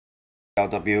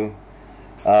CRW.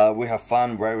 We have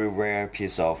found very rare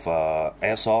piece of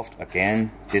airsoft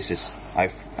again. This is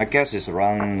I guess it's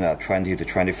around 20 to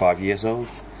 25 years old.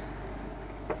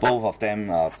 Both of them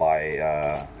are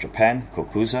by Japan,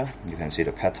 Kokusai. You can see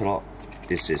the catalog.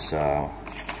 This is the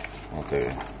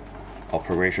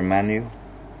operation manual.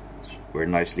 It's very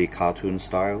nicely cartoon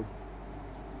style.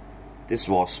 This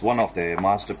was one of the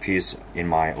masterpieces in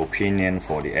my opinion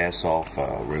for the airsoft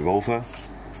revolver.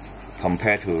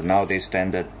 Compared to nowadays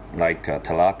standard like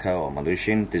Talaka or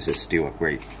Malaysian, this is still a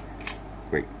great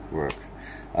work.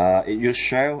 It uses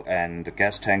shell and the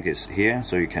gas tank is here,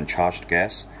 so you can charge the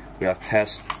gas. We have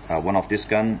tested one of this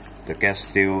gun. The gas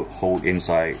still hold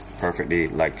inside perfectly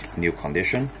like new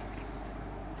condition.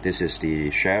 This is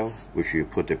the shell, which you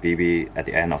put the BB at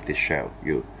the end of this shell.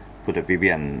 You put the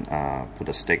BB and put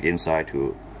a stick inside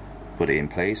to put it in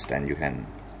place, then you can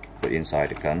put inside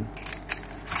the gun.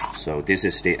 So this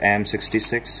is the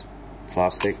M66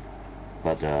 plastic,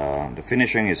 but the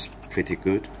finishing is pretty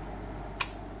good.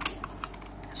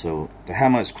 So the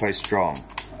hammer is quite strong.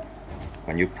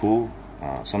 When you pull,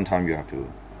 sometimes you have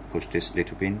to push this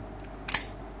little pin,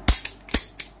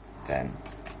 then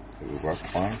it will work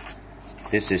fine.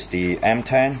 This is the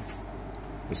M10.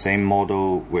 The same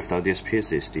model without this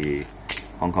piece is the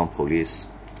Hong Kong police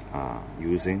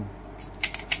using.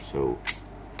 So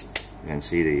you can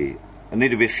see a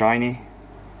little bit shiny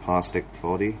plastic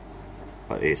body,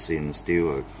 but it's in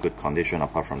still a good condition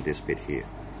apart from this bit here.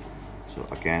 So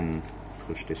again,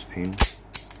 push this pin.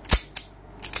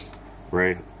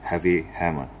 Very heavy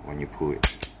hammer when you pull it.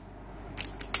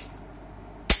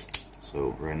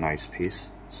 So very nice piece.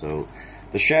 So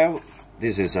the shell,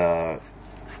 this is a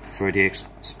 30X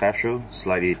special,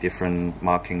 slightly different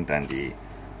marking than the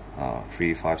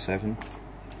 357.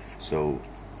 So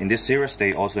in this series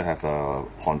they also have a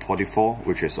 .44,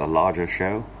 which is a larger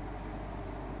shell.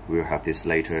 We'll have this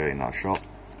later in our shop.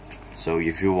 So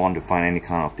if you want to find any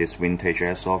kind of this vintage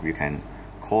airsoft, you can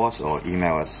call us or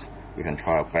email us. We can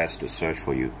try our best to search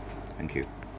for you. Thank you.